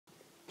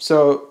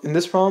So in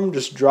this problem,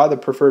 just draw the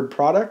preferred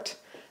product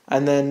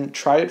and then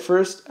try it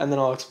first, and then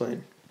I'll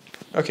explain.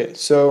 Okay,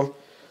 so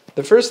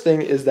the first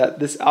thing is that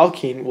this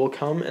alkene will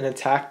come and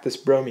attack this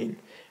bromine.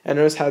 And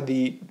notice how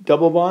the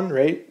double bond,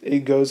 right,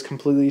 it goes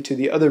completely to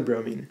the other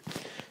bromine.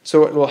 So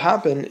what will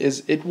happen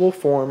is it will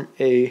form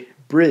a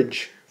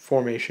bridge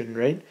formation,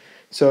 right?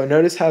 So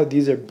notice how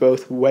these are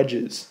both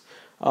wedges.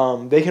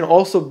 They can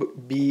also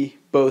be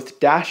both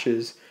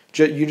dashes,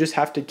 you just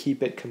have to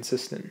keep it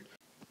consistent.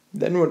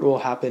 Then what will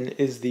happen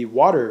is the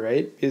water,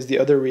 right, is the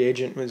other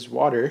reagent was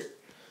water.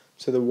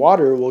 So the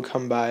water will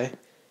come by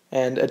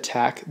and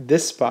attack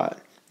this spot.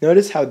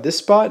 Notice how this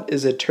spot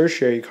is a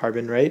tertiary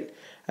carbon, right?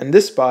 And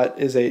this spot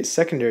is a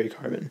secondary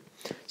carbon.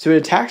 So it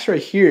attacks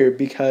right here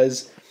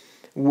because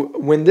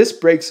when this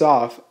breaks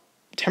off,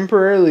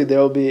 temporarily there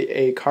will be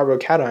a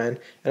carbocation,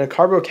 and a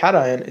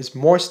carbocation is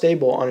more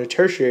stable on a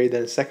tertiary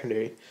than a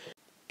secondary.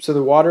 So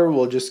the water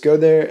will just go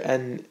there,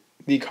 and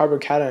the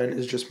carbocation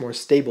is just more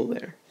stable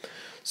there.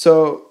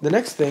 So the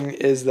next thing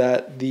is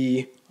that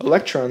the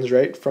electrons,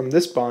 right, from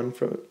this bond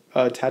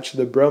attached to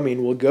the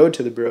bromine will go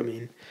to the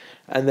bromine.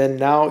 And then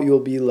now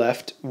you'll be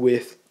left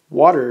with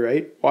water,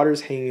 right?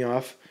 Water's hanging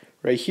off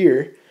right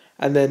here.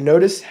 And then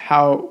notice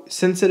how,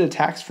 since it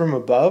attacks from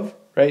above,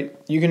 right?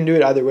 You can do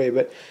it either way,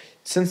 but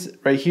since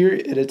right here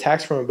it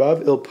attacks from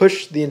above, it'll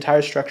push the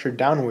entire structure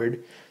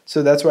downward.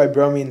 So that's why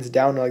bromine's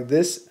down like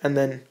this, and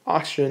then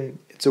oxygen,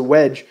 it's a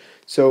wedge,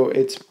 so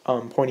it's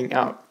pointing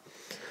out.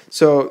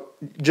 So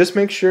just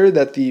make sure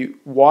that the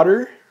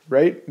water,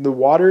 right? The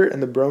water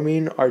and the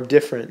bromine are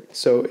different.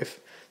 So if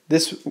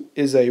this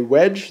is a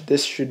wedge,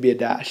 this should be a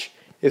dash.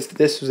 If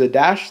this was a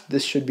dash,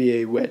 this should be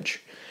a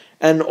wedge.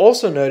 And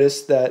also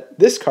notice that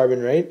this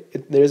carbon, right?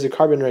 There's a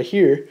carbon right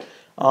here.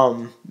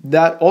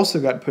 That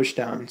also got pushed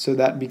down, so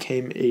that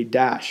became a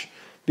dash.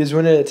 Because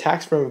when it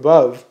attacks from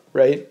above,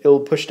 right, it'll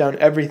push down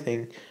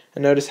everything.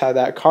 And notice how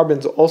that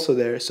carbon's also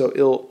there, so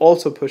it'll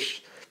also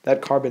push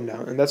that carbon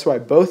down. And that's why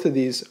both of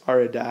these are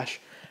a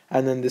dash,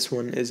 and then this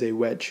one is a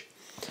wedge.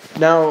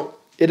 Now,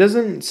 it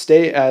doesn't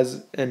stay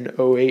as an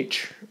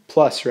OH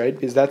plus, right,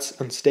 because that's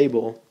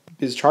unstable,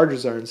 because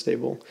charges are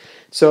unstable.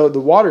 So the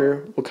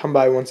water will come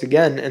by once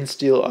again and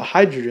steal a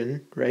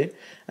hydrogen, right?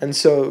 And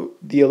so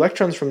the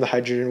electrons from the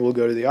hydrogen will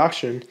go to the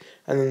oxygen,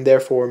 and then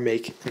therefore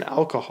make an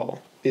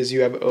alcohol, because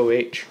you have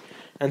OH.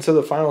 And so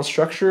the final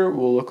structure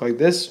will look like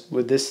this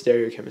with this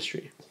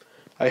stereochemistry.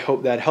 I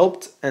hope that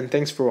helped, and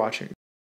thanks for watching.